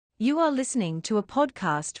You are listening to a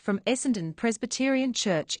podcast from Essendon Presbyterian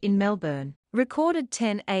Church in Melbourne, recorded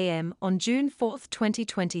 10 a.m. on June 4,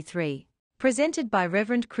 2023. Presented by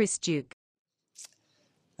Reverend Chris Duke.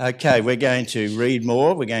 Okay, we're going to read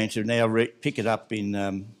more. We're going to now pick it up in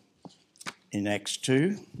Acts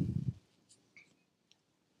 2.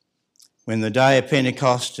 When the day of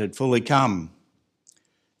Pentecost had fully come,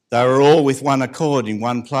 they were all with one accord in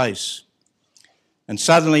one place. And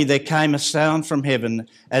suddenly there came a sound from heaven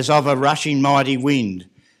as of a rushing mighty wind,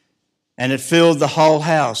 and it filled the whole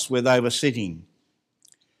house where they were sitting.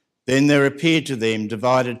 Then there appeared to them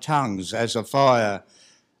divided tongues as of fire,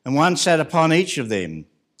 and one sat upon each of them.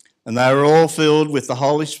 And they were all filled with the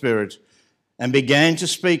Holy Spirit and began to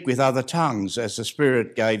speak with other tongues as the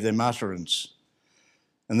Spirit gave them utterance.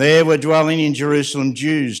 And there were dwelling in Jerusalem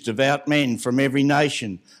Jews, devout men from every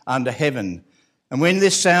nation under heaven. And when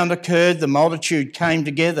this sound occurred, the multitude came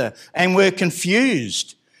together and were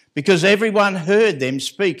confused, because everyone heard them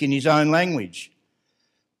speak in his own language.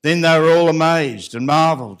 Then they were all amazed and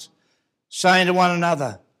marvelled, saying to one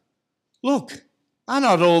another, "Look, are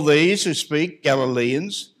not all these who speak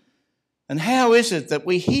Galileans? And how is it that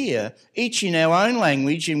we hear, each in our own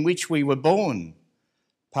language in which we were born?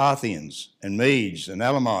 Parthians and Medes and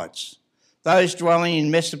Elamites, those dwelling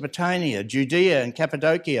in Mesopotamia, Judea and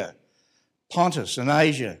Cappadocia, Pontus and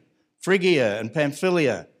Asia, Phrygia and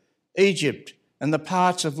Pamphylia, Egypt and the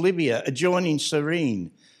parts of Libya adjoining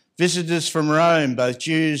Cyrene, visitors from Rome, both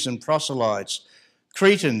Jews and proselytes,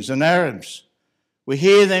 Cretans and Arabs. We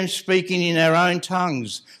hear them speaking in our own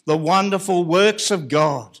tongues the wonderful works of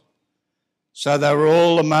God." So they were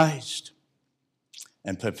all amazed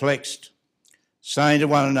and perplexed, saying to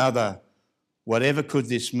one another, "Whatever could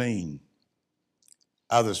this mean?"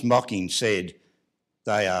 Others mocking said,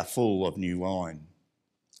 "They are full of new wine."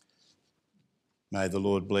 May the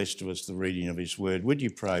Lord bless to us the reading of his word. Would you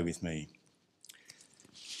pray with me?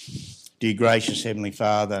 Dear gracious Heavenly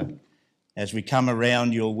Father, as we come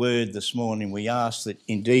around your word this morning, we ask that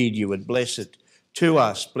indeed you would bless it to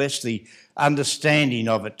us, bless the understanding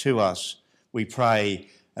of it to us, we pray.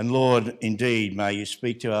 And Lord, indeed, may you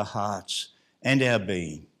speak to our hearts and our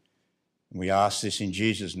being. And we ask this in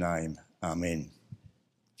Jesus' name. Amen.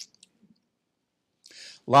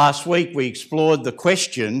 Last week we explored the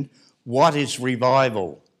question, what is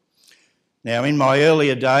revival? Now, in my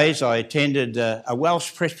earlier days, I attended a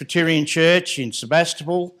Welsh Presbyterian church in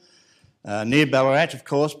Sebastopol, near Ballarat, of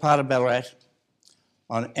course, part of Ballarat.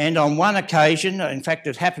 And on one occasion, in fact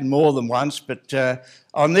it happened more than once, but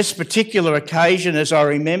on this particular occasion, as I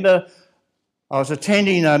remember, I was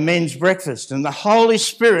attending a men's breakfast and the Holy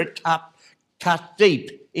Spirit cut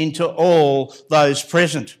deep into all those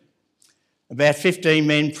present. About 15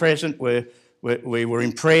 men present, we were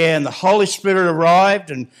in prayer, and the Holy Spirit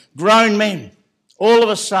arrived, and grown men, all of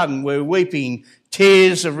a sudden, were weeping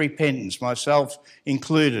tears of repentance, myself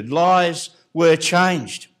included. Lives were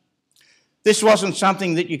changed. This wasn't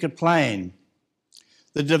something that you could plan.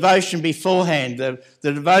 The devotion beforehand, the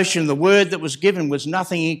devotion, the word that was given was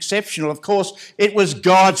nothing exceptional. Of course, it was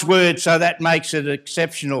God's word, so that makes it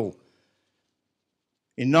exceptional.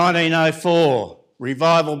 In 1904,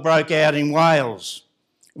 revival broke out in Wales.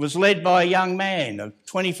 It was led by a young man of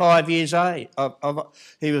 25 years old.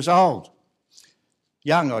 He was old,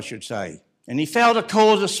 young I should say, and he felt a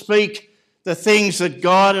call to speak the things that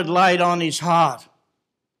God had laid on his heart.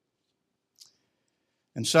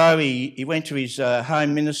 And so he went to his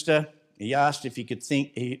home minister. He asked if he could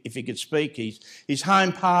speak. His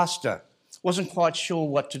home pastor wasn't quite sure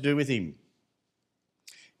what to do with him.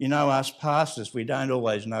 You know, us pastors, we don't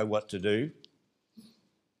always know what to do.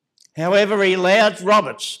 However, he allowed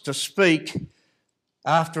Roberts to speak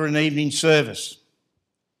after an evening service.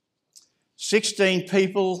 16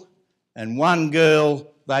 people and one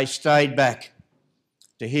girl, they stayed back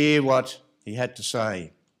to hear what he had to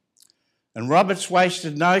say. And Roberts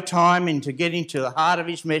wasted no time into getting to the heart of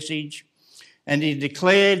his message, and he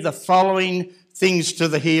declared the following things to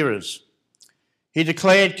the hearers. He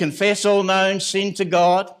declared, confess all known sin to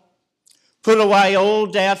God, put away all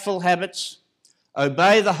doubtful habits,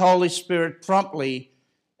 obey the Holy Spirit promptly,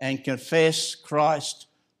 and confess Christ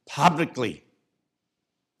publicly.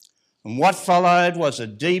 And what followed was a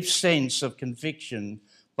deep sense of conviction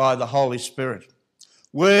by the Holy Spirit.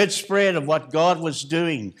 Word spread of what God was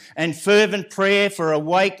doing, and fervent prayer for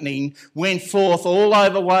awakening went forth all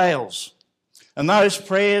over Wales. And those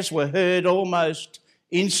prayers were heard almost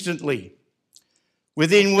instantly.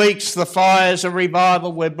 Within weeks, the fires of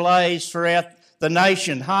revival were blazed throughout the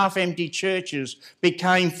nation. Half-empty churches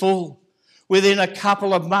became full. Within a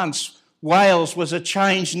couple of months, Wales was a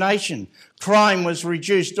changed nation. Crime was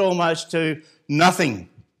reduced almost to nothing.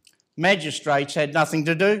 magistrates had nothing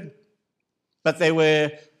to do. But there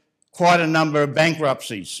were quite a number of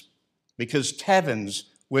bankruptcies because taverns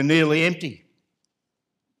were nearly empty.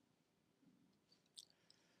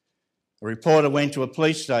 A reporter went to a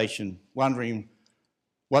police station wondering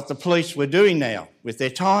what the police were doing now with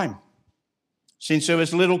their time, since there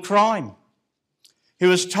was little crime. He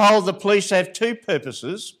was told the police have two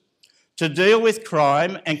purposes: to deal with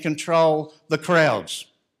crime and control the crowds.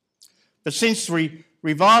 But since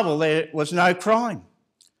revival, there was no crime.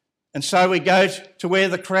 And so we go to where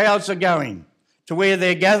the crowds are going, to where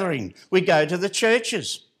they're gathering. We go to the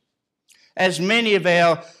churches. As many of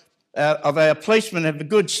our policemen have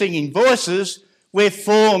good singing voices, we've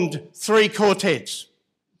formed 3 quartets.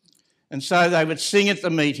 And so they would sing at the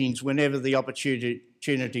meetings whenever the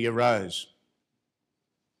opportunity arose.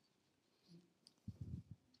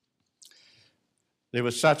 There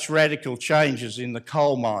were such radical changes in the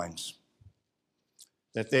coal mines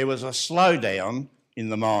that there was a slowdown in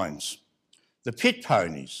the mines. The pit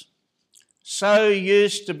ponies, so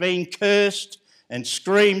used to being cursed and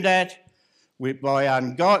screamed at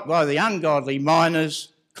by the ungodly miners,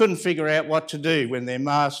 couldn't figure out what to do when their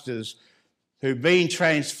masters, who'd been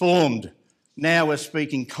transformed, now were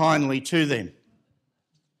speaking kindly to them.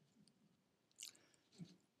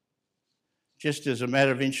 Just as a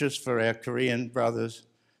matter of interest for our Korean brothers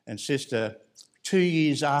and sister, 2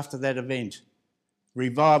 years after that event,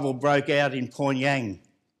 revival broke out in Pyongyang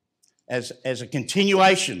as a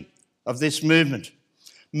continuation of this movement.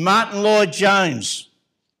 Martin Lloyd-Jones,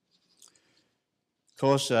 of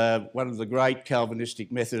course, one of the great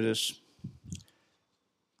Calvinistic Methodists,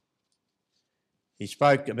 he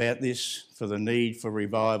spoke about this for the need for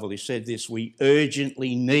revival. He said this: "We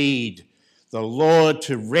urgently need the Lord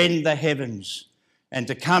to rend the heavens and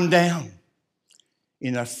to come down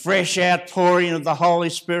in a fresh outpouring of the Holy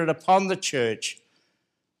Spirit upon the church.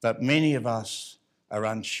 But many of us are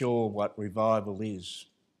unsure what revival is."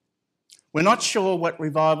 We're not sure what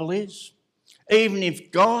revival is, even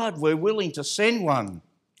if God were willing to send one.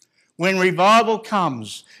 When revival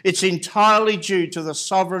comes, it's entirely due to the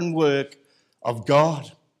sovereign work of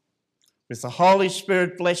God, with the Holy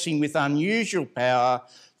Spirit blessing with unusual power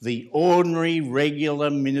the ordinary, regular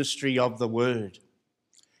ministry of the Word.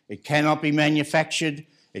 It cannot be manufactured,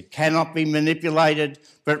 it cannot be manipulated,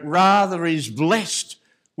 but rather is blessed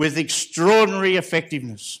with extraordinary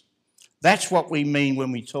effectiveness. That's what we mean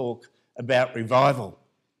when we talk about revival.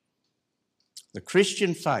 The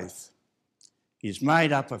Christian faith is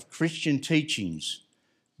made up of Christian teachings,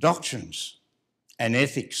 doctrines, and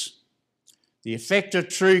ethics. The effect of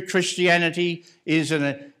true Christianity is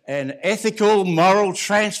an ethical, moral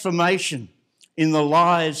transformation in the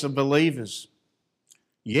lives of believers.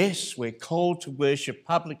 Yes, we're called to worship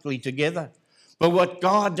publicly together, but what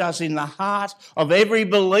God does in the heart of every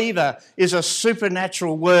believer is a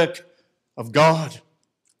supernatural work of God,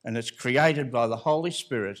 and it's created by the Holy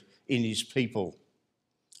Spirit in His people.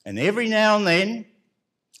 And every now and then,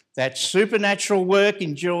 that supernatural work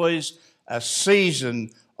enjoys a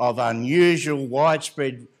season of unusual,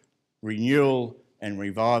 widespread renewal and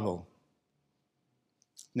revival.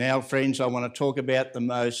 Now, friends, I want to talk about the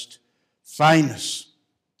most famous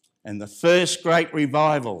and the first great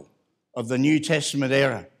revival of the New Testament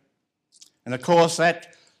era. And of course,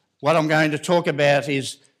 what I'm going to talk about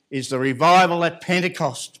is the revival at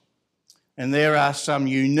Pentecost. And there are some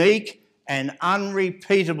unique and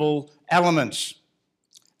unrepeatable elements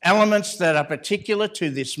that are particular to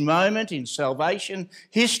this moment in salvation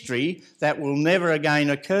history that will never again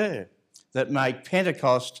occur, that make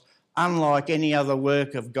Pentecost unlike any other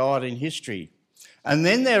work of God in history. And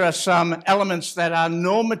then there are some elements that are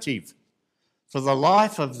normative for the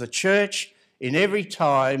life of the church in every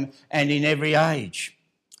time and in every age.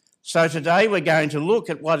 So today we're going to look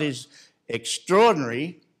at what is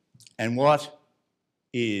extraordinary and what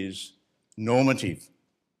is normative,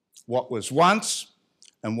 what was once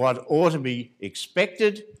and what ought to be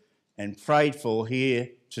expected and prayed for here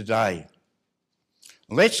today.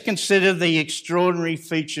 Let's consider the extraordinary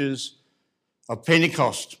features of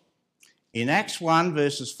Pentecost. In Acts 1,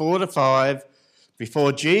 verses 4 to 5,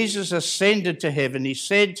 before Jesus ascended to heaven, he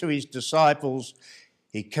said to his disciples,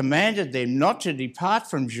 he commanded them not to depart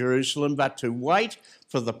from Jerusalem, but to wait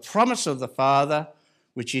for the promise of the Father,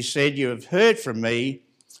 which he said, "You have heard from me.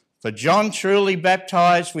 For John truly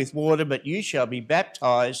baptized with water, but you shall be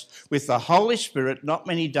baptized with the Holy Spirit not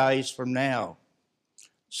many days from now."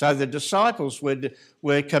 So the disciples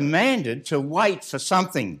were commanded to wait for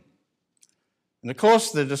something. And of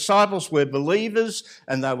course, the disciples were believers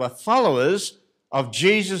and they were followers of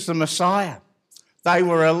Jesus the Messiah. They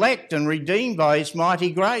were elect and redeemed by his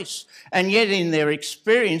mighty grace. And yet in their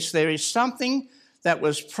experience, there is something that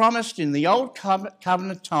was promised in the old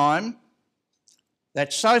covenant time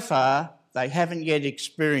that so far they haven't yet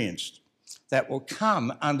experienced, that will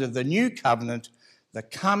come under the new covenant, the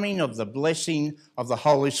coming of the blessing of the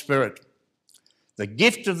Holy Spirit. The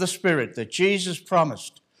gift of the Spirit that Jesus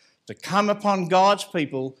promised to come upon God's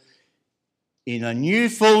people in a new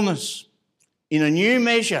fullness, in a new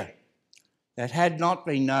measure that had not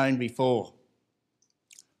been known before.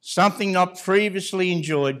 Something not previously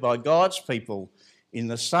enjoyed by God's people in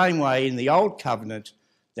the same way in the old covenant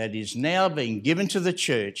that is now being given to the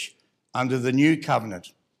church under the new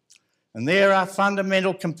covenant. And there are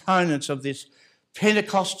fundamental components of this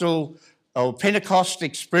Pentecost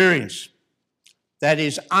experience that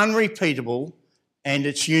is unrepeatable and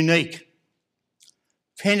it's unique.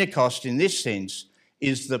 Pentecost, in this sense,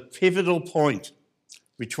 is the pivotal point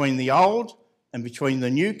between the old and between the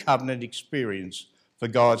new covenant experience for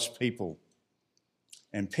God's people.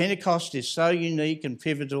 And Pentecost is so unique and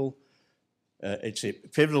pivotal. It's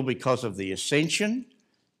pivotal because of the ascension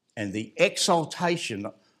and the exaltation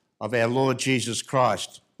of our Lord Jesus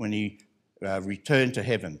Christ when he returned to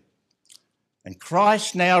heaven. And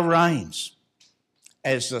Christ now reigns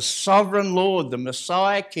as the sovereign Lord, the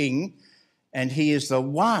Messiah King, and he is the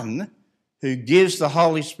one who gives the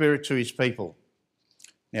Holy Spirit to his people.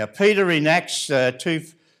 Now, Peter in Acts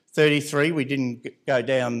 2:33, we didn't go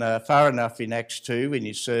down far enough in Acts 2 in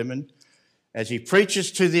his sermon, as he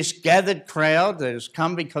preaches to this gathered crowd that has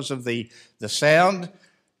come because of the sound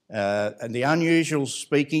and the unusual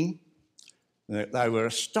speaking. They were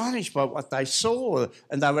astonished by what they saw,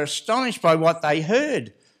 and they were astonished by what they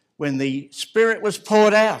heard when the Spirit was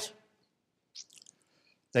poured out.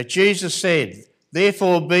 That Jesus said,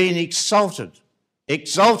 therefore being exalted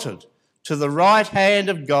to the right hand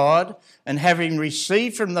of God, and having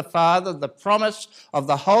received from the Father the promise of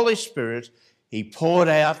the Holy Spirit, he poured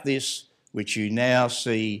out this which you now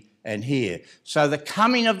see and hear. So the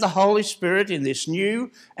coming of the Holy Spirit in this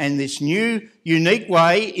new unique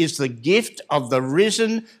way is the gift of the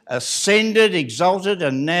risen, ascended, exalted,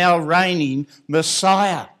 and now reigning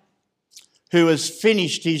Messiah, who has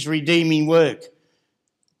finished his redeeming work.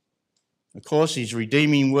 Of course, his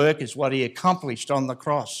redeeming work is what he accomplished on the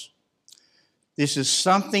cross. This is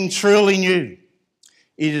something truly new.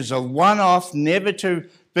 It is a one-off, never to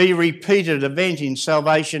be repeated event in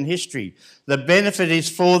salvation history. The benefit is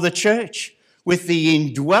for the church, with the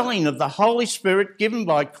indwelling of the Holy Spirit given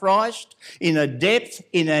by Christ in a depth,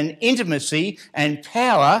 in an intimacy and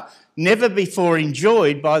power never before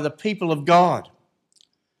enjoyed by the people of God.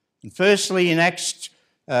 And firstly, in Acts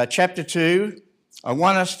chapter 2, I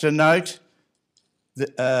want us to note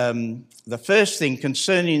the first thing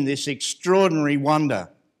concerning this extraordinary wonder.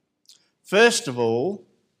 First of all,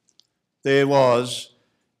 there was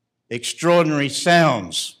extraordinary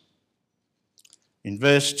sounds. In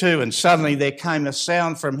verse 2, and suddenly there came a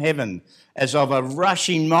sound from heaven as of a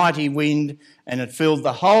rushing mighty wind, and it filled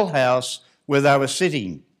the whole house where they were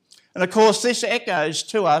sitting. And of course, this echoes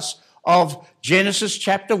to us of Genesis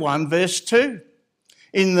chapter 1, verse 2.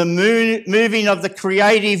 In the moving of the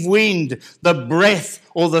creative wind, the breath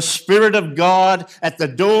or the Spirit of God at the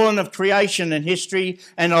dawn of creation and history,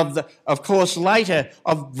 and of course later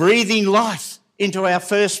of breathing life into our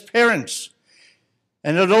first parents.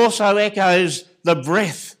 And it also echoes the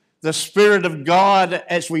breath, the Spirit of God,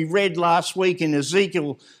 as we read last week in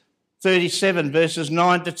Ezekiel 37 verses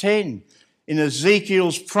 9 to 10, in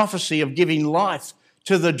Ezekiel's prophecy of giving life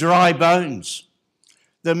to the dry bones.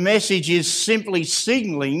 The message is simply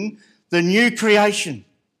signalling the new creation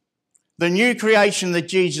that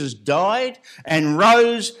Jesus died and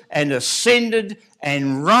rose and ascended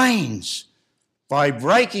and reigns by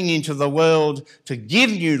breaking into the world to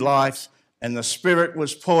give new life, and the Spirit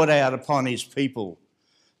was poured out upon his people.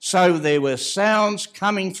 So there were sounds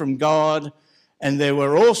coming from God, and there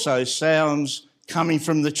were also sounds coming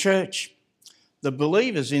from the church. The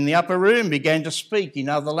believers in the upper room began to speak in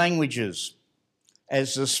other languages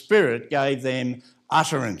as the Spirit gave them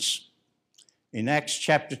utterance. In Acts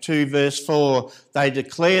chapter 2 verse 4, they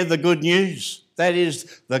declare the good news, that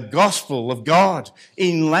is, the gospel of God,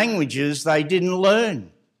 in languages they didn't learn,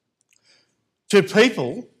 to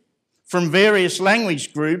people from various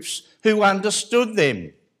language groups who understood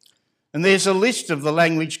them. And there's a list of the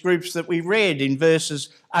language groups that we read in verses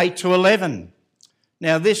 8 to 11.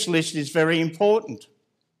 Now, this list is very important.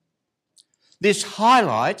 This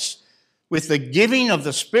highlights, with the giving of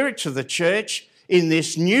the Spirit to the church in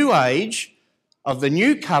this new age of the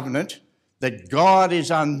new covenant, that God is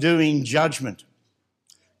undoing judgment.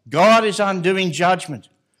 God is undoing judgment.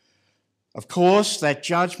 Of course, that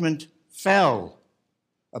judgment fell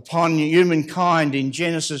upon humankind in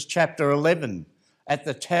Genesis chapter 11 at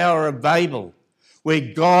the Tower of Babel,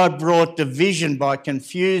 where God brought division by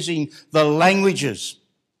confusing the languages.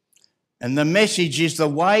 And the message is the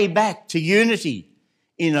way back to unity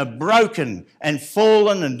in a broken and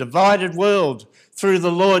fallen and divided world through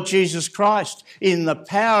the Lord Jesus Christ, in the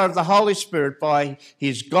power of the Holy Spirit by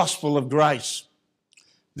his gospel of grace.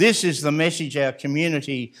 This is the message our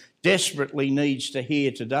community desperately needs to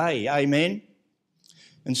hear today. Amen.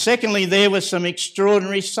 And secondly, there were some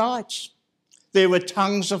extraordinary sights. There were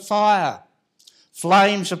tongues of fire.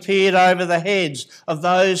 Flames appeared over the heads of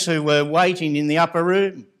those who were waiting in the upper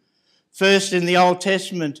room. First, in the Old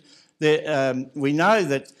Testament, we know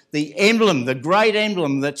that the emblem, the great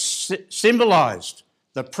emblem that symbolised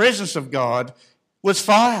the presence of God was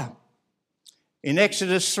fire. In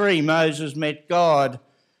Exodus 3, Moses met God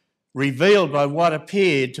revealed by what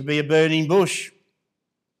appeared to be a burning bush.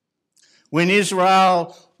 When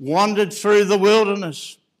Israel wandered through the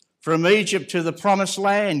wilderness from Egypt to the promised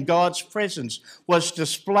land, God's presence was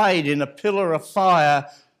displayed in a pillar of fire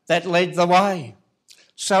that led the way.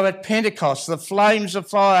 So at Pentecost, the flames of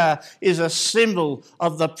fire is a symbol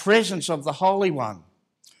of the presence of the Holy One,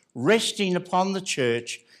 resting upon the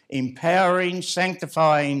church, empowering,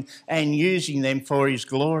 sanctifying, and using them for his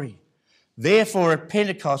glory. Therefore, at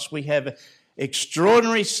Pentecost, we have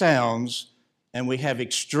extraordinary sounds and we have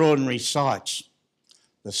extraordinary sights.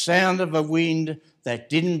 The sound of a wind that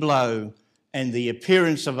didn't blow and the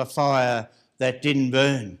appearance of a fire that didn't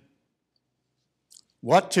burn.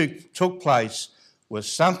 What took place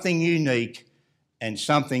was something unique and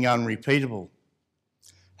something unrepeatable.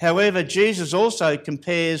 However, Jesus also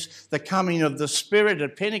compares the coming of the Spirit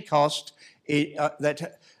at Pentecost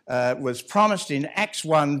that was promised in Acts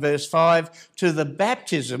 1 verse 5 to the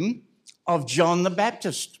baptism of John the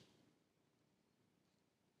Baptist.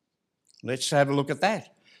 Let's have a look at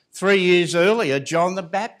that. 3 years earlier, John the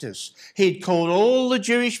Baptist, he'd called all the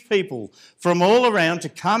Jewish people from all around to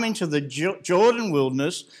come into the Jordan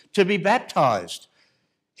wilderness to be baptised.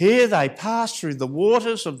 Here they passed through the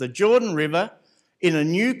waters of the Jordan River in a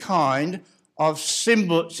new kind of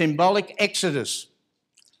symbolic exodus.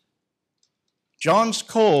 John's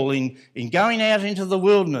call in going out into the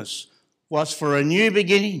wilderness was for a new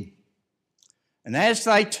beginning. And as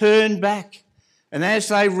they turned back and as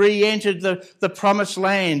they re-entered the promised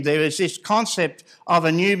land, there was this concept of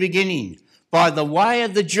a new beginning. By the way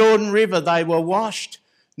of the Jordan River, they were washed,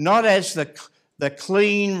 not as the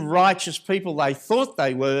clean, righteous people they thought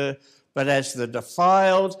they were, but as the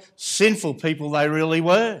defiled, sinful people they really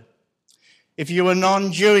were. If you were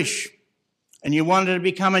non-Jewish and you wanted to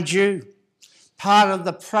become a Jew, part of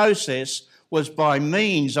the process was by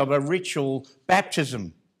means of a ritual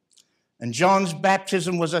baptism. And John's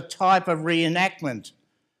baptism was a type of reenactment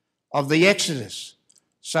of the Exodus,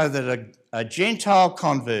 so that a Gentile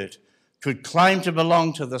convert could claim to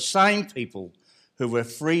belong to the same people who were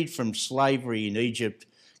freed from slavery in Egypt,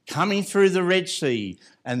 coming through the Red Sea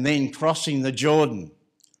and then crossing the Jordan.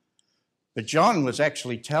 But John was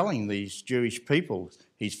actually telling these Jewish people,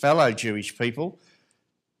 his fellow Jewish people,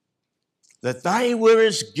 that they were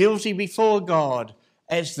as guilty before God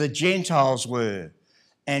as the Gentiles were,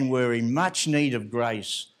 and were in much need of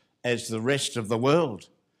grace as the rest of the world.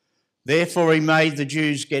 Therefore he made the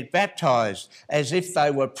Jews get baptised as if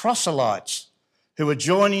they were proselytes who were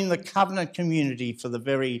joining the covenant community for the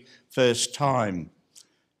very first time.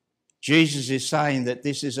 Jesus is saying that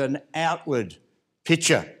this is an outward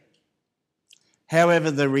picture.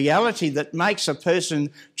 However, the reality that makes a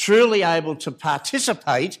person truly able to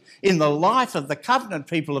participate in the life of the covenant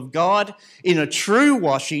people of God in a true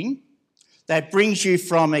washing that brings you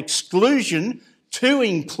from exclusion to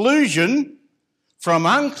inclusion, from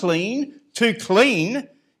unclean to clean,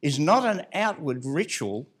 is not an outward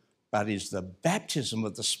ritual, but is the baptism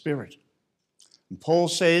of the Spirit. And Paul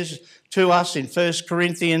says to us in 1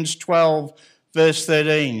 Corinthians 12, verse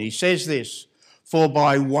 13, he says this, "For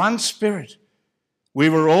by one Spirit we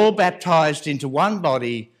were all baptised into one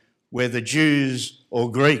body, whether Jews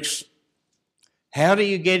or Greeks." How do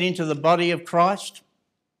you get into the body of Christ?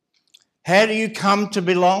 How do you come to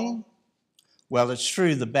belong? Well, it's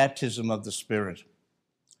through the baptism of the Spirit.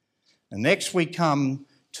 And next we come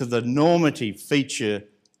to the normative feature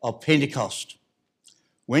of Pentecost.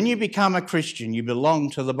 When you become a Christian, you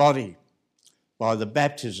belong to the body by the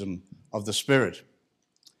baptism of the Spirit.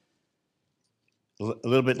 A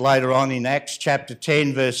little bit later on in Acts chapter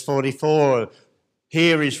 10, verse 44,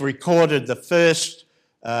 here is recorded the first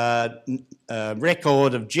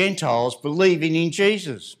record of Gentiles believing in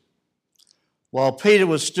Jesus. While Peter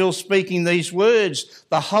was still speaking these words,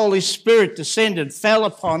 the Holy Spirit descended, fell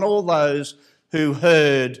upon all those who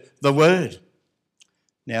heard the word.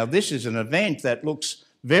 Now, this is an event that looks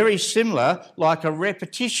very similar, like a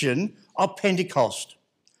repetition of Pentecost.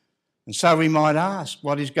 And so we might ask,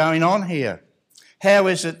 what is going on here? How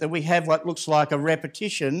is it that we have what looks like a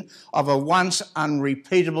repetition of a once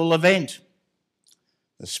unrepeatable event?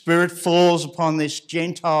 The Spirit falls upon this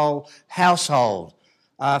Gentile household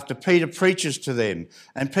after Peter preaches to them,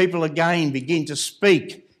 and people again begin to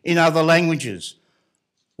speak in other languages.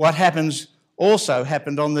 What also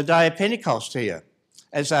happened on the day of Pentecost here,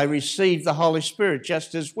 as they received the Holy Spirit,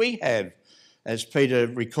 just as we have, as Peter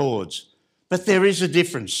records. But there is a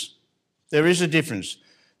difference. There is a difference.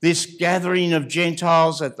 This gathering of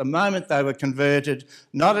Gentiles at the moment they were converted,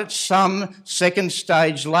 not at some second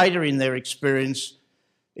stage later in their experience,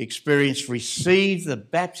 received the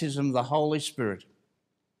baptism of the Holy Spirit.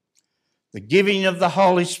 The giving of the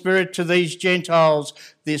Holy Spirit to these Gentiles,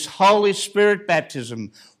 this Holy Spirit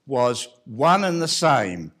baptism was one and the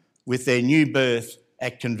same with their new birth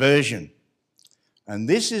at conversion. And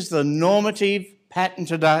this is the normative pattern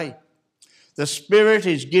today. The Spirit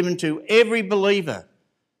is given to every believer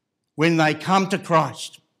when they come to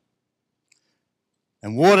Christ.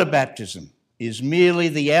 And water baptism is merely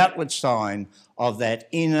the outward sign of that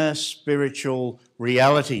inner spiritual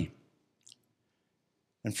reality.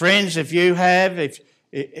 And friends,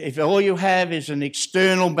 if all you have is an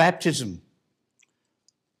external baptism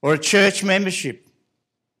or a church membership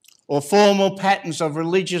or formal patterns of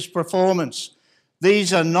religious performance,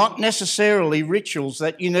 these are not necessarily rituals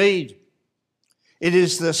that you need. It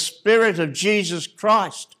is the Spirit of Jesus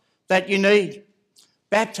Christ that you need,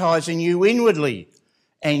 baptising you inwardly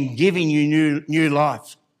and giving you new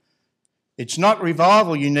life. It's not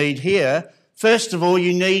revival you need here. First of all,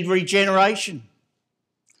 you need regeneration.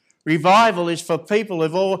 Revival is for people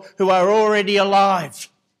who are already alive,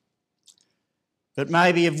 but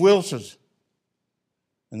maybe have wilted,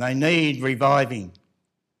 and they need reviving.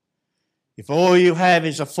 If all you have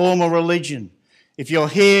is a formal religion, if you're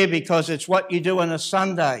here because it's what you do on a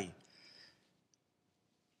Sunday,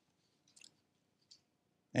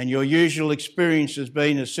 and your usual experience has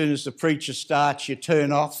been as soon as the preacher starts, you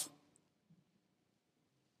turn off,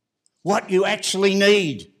 what you actually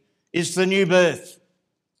need is the new birth.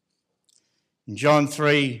 In John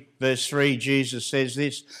 3, verse 3, Jesus says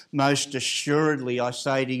this, "Most assuredly I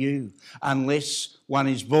say to you, unless one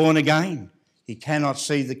is born again, he cannot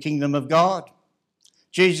see the kingdom of God."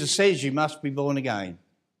 Jesus says you must be born again.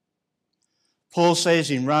 Paul says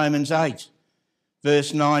in Romans 8,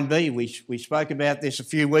 verse 9b, we spoke about this a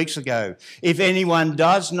few weeks ago, if anyone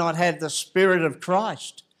does not have the Spirit of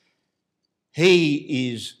Christ,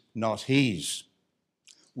 he is not his.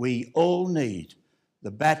 We all need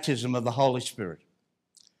the baptism of the Holy Spirit.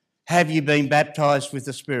 Have you been baptised with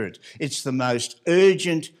the Spirit? It's the most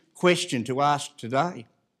urgent question to ask today.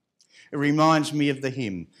 It reminds me of the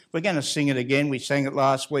hymn. We're going to sing it again. We sang it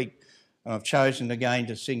last week, and I've chosen again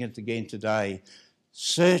to sing it again today.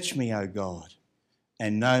 Search me, O God,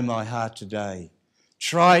 and know my heart today.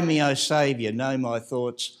 Try me, O Saviour, know my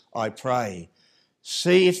thoughts, I pray.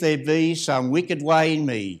 See if there be some wicked way in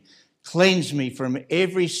me. Cleanse me from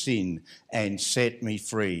every sin and set me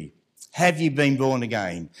free. Have you been born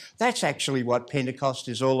again? That's actually what Pentecost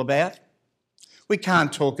is all about. We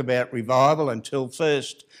can't talk about revival until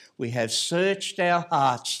first we have searched our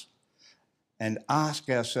hearts and asked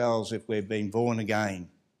ourselves if we've been born again.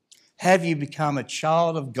 Have you become a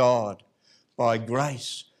child of God by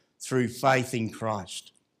grace through faith in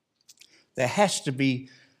Christ? There has to be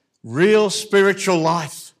real spiritual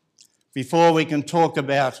life before we can talk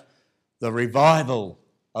about the revival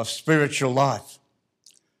of spiritual life.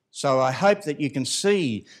 So I hope that you can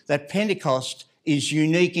see that Pentecost is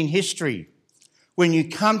unique in history. When you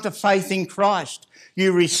come to faith in Christ,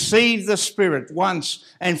 you receive the Spirit once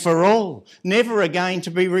and for all, never again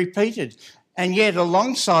to be repeated. And yet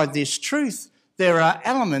alongside this truth, there are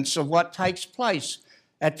elements of what takes place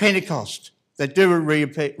at Pentecost that do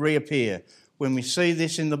reappear. When we see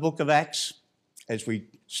this in the book of Acts, as we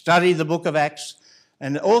study the book of Acts,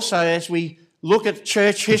 and also as we look at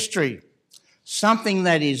church history, something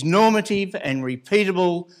that is normative and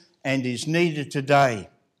repeatable and is needed today.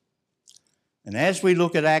 And as we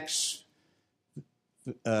look at Acts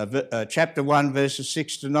chapter 1, verses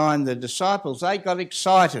 6 to 9, the disciples, they got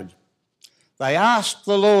excited. They asked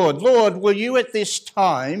the Lord, "Lord, will you at this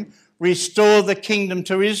time restore the kingdom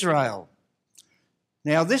to Israel?"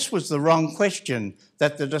 Now, this was the wrong question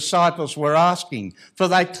that the disciples were asking, for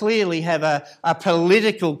they clearly have a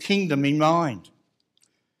political kingdom in mind.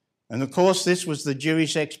 And of course, this was the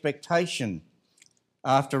Jewish expectation.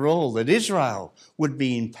 after all, that Israel would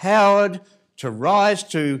be empowered to rise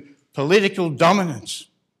to political dominance.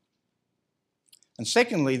 And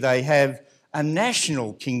secondly, they have a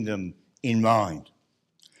national kingdom in mind.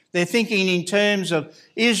 They're thinking in terms of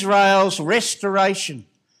Israel's restoration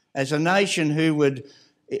as a nation who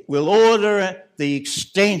will order the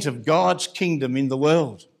extent of God's kingdom in the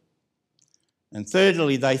world. And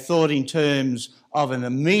thirdly, they thought in terms of an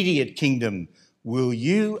immediate kingdom. Will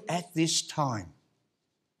you at this time?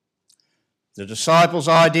 The disciples'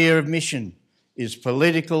 idea of mission is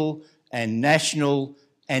political and national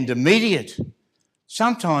and immediate.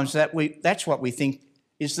 Sometimes that's what we think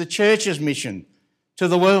is the church's mission to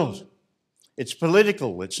the world. It's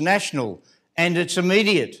political, it's national, and it's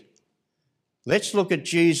immediate. Let's look at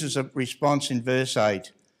Jesus' response in verse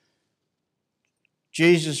 8.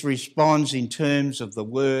 Jesus responds in terms of the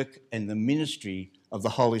work and the ministry of the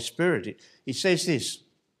Holy Spirit. He says this,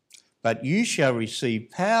 "But you shall receive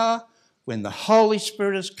power when the Holy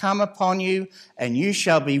Spirit has come upon you, and you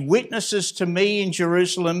shall be witnesses to me in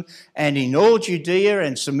Jerusalem and in all Judea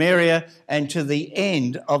and Samaria and to the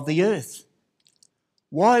end of the earth."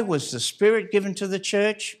 Why was the Spirit given to the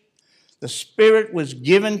church? The Spirit was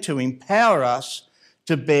given to empower us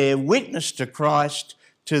to bear witness to Christ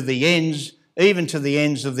to the ends, even to the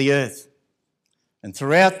ends of the earth. And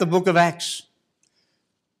throughout the book of Acts,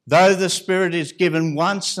 though the Spirit is given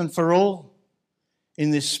once and for all,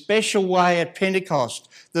 in this special way at Pentecost,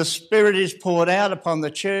 the Spirit is poured out upon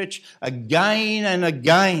the church again and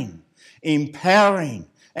again, empowering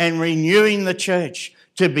and renewing the church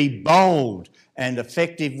to be bold and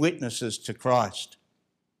effective witnesses to Christ.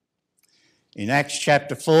 In Acts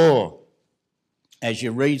chapter 4, as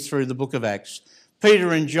you read through the book of Acts,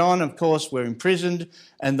 Peter and John, of course, were imprisoned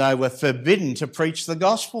and they were forbidden to preach the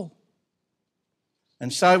gospel.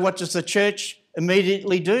 And so what does the church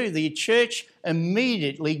immediately do? The church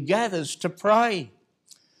immediately gathers to pray.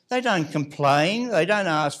 They don't complain. They don't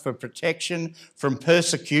ask for protection from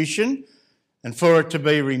persecution and for it to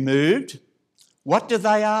be removed. What do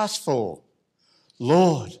they ask for?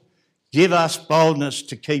 Lord, give us boldness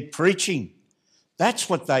to keep preaching. That's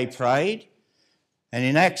what they prayed. And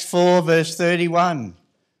in Acts 4 verse 31,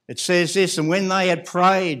 it says this, "And when they had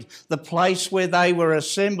prayed, the place where they were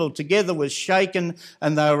assembled together was shaken,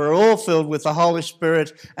 and they were all filled with the Holy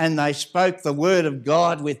Spirit, and they spoke the word of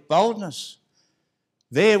God with boldness."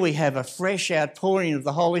 There we have a fresh outpouring of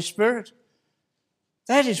the Holy Spirit.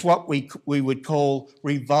 That is what we would call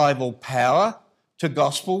revival power to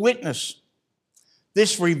gospel witness.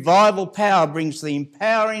 This revival power brings the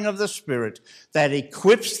empowering of the Spirit that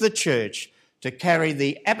equips the church to carry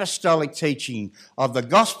the apostolic teaching of the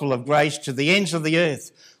gospel of grace to the ends of the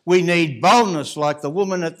earth. We need boldness like the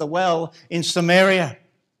woman at the well in Samaria.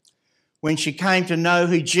 When she came to know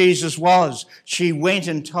who Jesus was, she went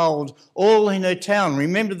and told all in her town.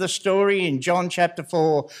 Remember the story in John chapter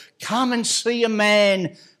 4. "Come and see a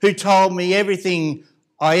man who told me everything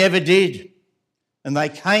I ever did." And they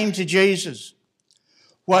came to Jesus.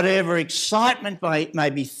 Whatever excitement may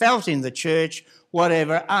be felt in the church,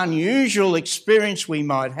 whatever unusual experience we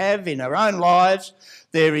might have in our own lives,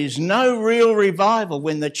 there is no real revival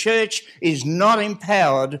when the church is not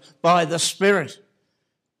empowered by the Spirit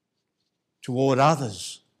toward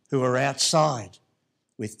others who are outside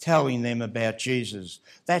with telling them about Jesus.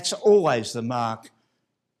 That's always the mark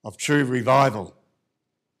of true revival.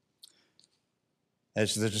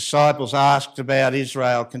 As the disciples asked about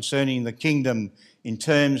Israel concerning the kingdom in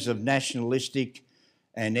terms of nationalistic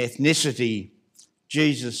and ethnicity,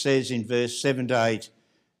 Jesus says in verse 7 to 8,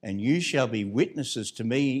 "And you shall be witnesses to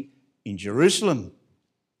me in Jerusalem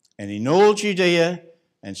and in all Judea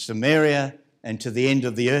and Samaria and to the end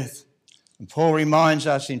of the earth." And Paul reminds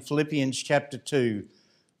us in Philippians chapter 2,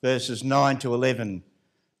 verses 9 to 11,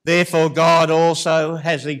 "Therefore God also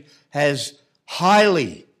has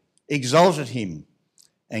highly exalted him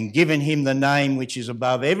and given him the name which is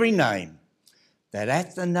above every name, that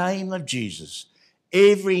at the name of Jesus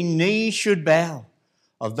every knee should bow,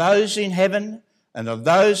 of those in heaven and of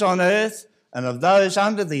those on earth and of those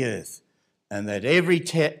under the earth, and that every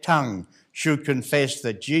tongue should confess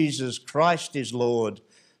that Jesus Christ is Lord,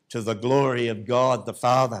 to the glory of God the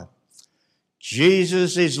Father."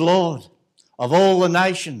 Jesus is Lord of all the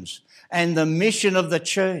nations, and the mission of the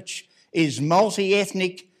church is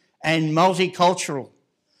multi-ethnic and multicultural.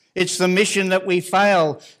 It's the mission that we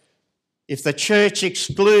fail if the church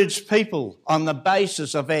excludes people on the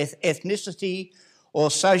basis of ethnicity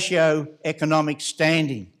or socio-economic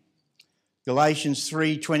standing. Galatians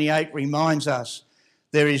 3:28 reminds us,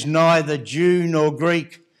 "There is neither Jew nor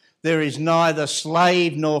Greek, there is neither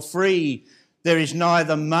slave nor free, There is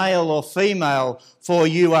neither male or female, for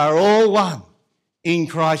you are all one in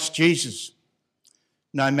Christ Jesus.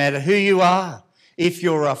 No matter who you are, if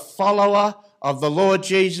you're a follower of the Lord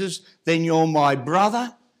Jesus, then you're my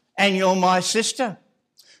brother and you're my sister.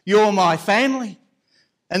 You're my family,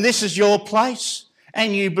 and this is your place,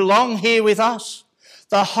 and you belong here with us.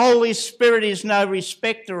 The Holy Spirit is no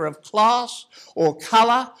respecter of class or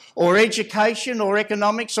colour or education or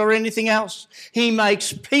economics or anything else. He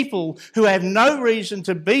makes people who have no reason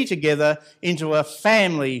to be together into a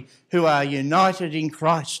family who are united in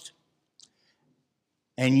Christ.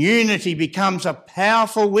 And unity becomes a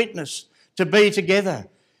powerful witness to be together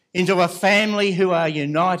into a family who are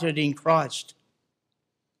united in Christ.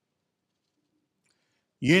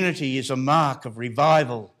 Unity is a mark of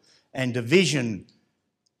revival and division,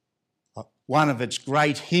 one of its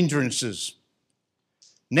great hindrances.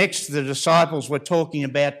 Next, the disciples were talking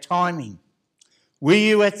about timing. Will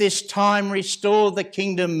you at this time restore the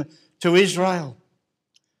kingdom to Israel?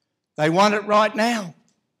 They want it right now.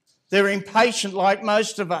 They're impatient like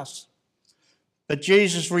most of us. But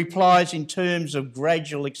Jesus replies in terms of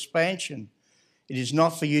gradual expansion. It is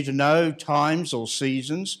not for you to know times or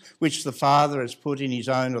seasons which the Father has put in his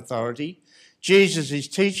own authority. Jesus is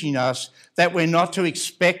teaching us that we're not to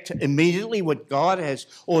expect immediately what God has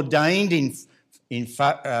ordained in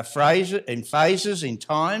phases, in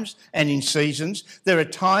times and in seasons. There are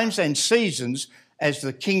times and seasons as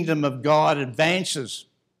the kingdom of God advances.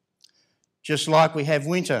 Just like we have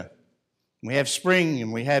winter, we have spring,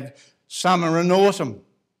 and we have summer and autumn.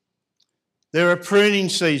 There are pruning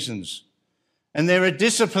seasons. And there are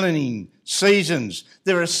disciplining seasons.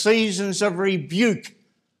 There are seasons of rebuke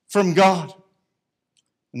from God.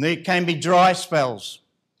 And there can be dry spells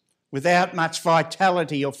without much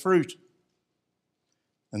vitality or fruit.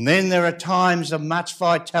 And then there are times of much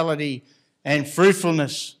vitality and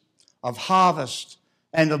fruitfulness, of harvest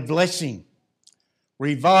and of blessing.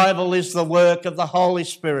 Revival is the work of the Holy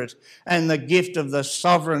Spirit and the gift of the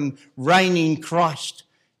sovereign reigning Christ,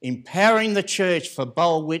 empowering the church for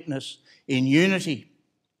bold witness in unity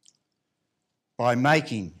by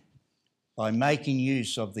making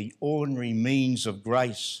use of the ordinary means of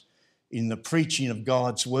grace in the preaching of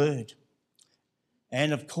God's word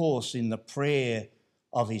and, of course, in the prayer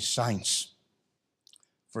of his saints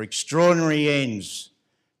for extraordinary ends,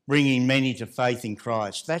 bringing many to faith in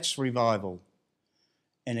Christ. That's revival.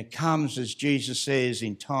 And it comes, as Jesus says,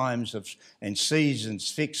 in times and seasons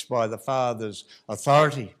fixed by the Father's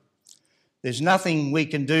authority. There's nothing we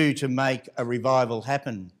can do to make a revival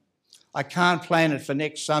happen. I can't plan it for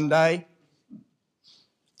next Sunday,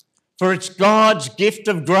 for it's God's gift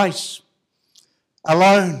of grace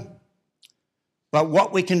alone. But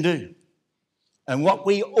what we can do and what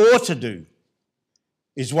we ought to do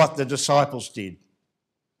is what the disciples did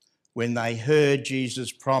when they heard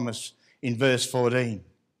Jesus' promise in verse 14.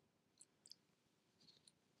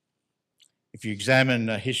 If you examine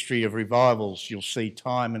the history of revivals, you'll see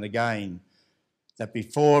time and again that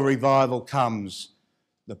before revival comes,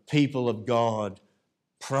 the people of God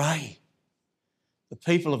pray. The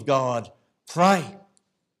people of God pray.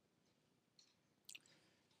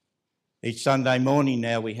 Each Sunday morning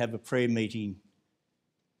now we have a prayer meeting.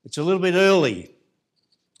 It's a little bit early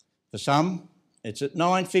for some. It's at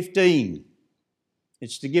 9:15.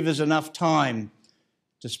 It's to give us enough time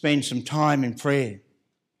to spend some time in prayer.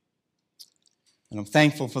 And I'm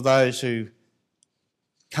thankful for those who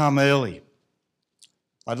come early.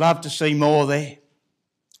 I'd love to see more there.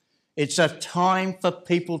 It's a time for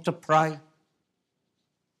people to pray.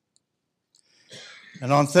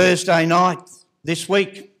 And on Thursday night this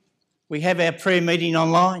week, we have our prayer meeting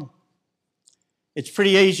online. It's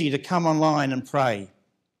pretty easy to come online and pray.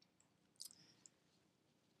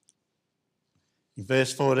 In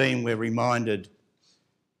verse 14, we're reminded,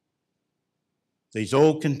 these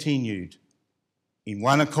all continued in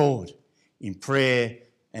one accord, in prayer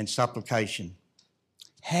and supplication.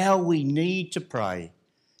 How we need to pray,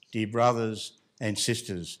 dear brothers and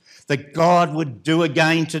sisters, that God would do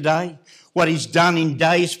again today what he's done in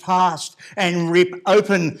days past and rip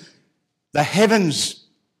open the heavens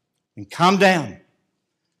and come down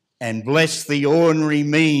and bless the ordinary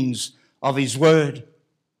means of his word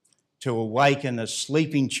to awaken a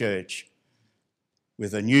sleeping church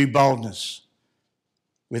with a new boldness,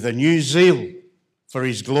 with a new zeal for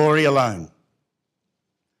his glory alone.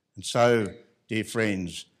 And so, dear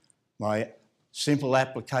friends, my simple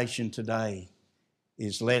application today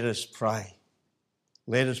is let us pray.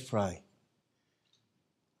 Let us pray.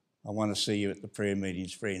 I want to see you at the prayer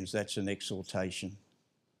meetings, friends. That's an exhortation.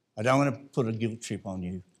 I don't want to put a guilt trip on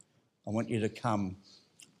you. I want you to come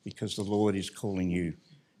because the Lord is calling you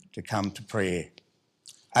to come to prayer.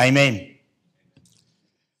 Amen.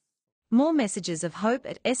 More messages of hope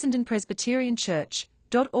at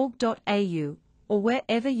essendonpresbyterianchurch.org.au or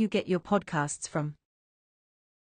wherever you get your podcasts from.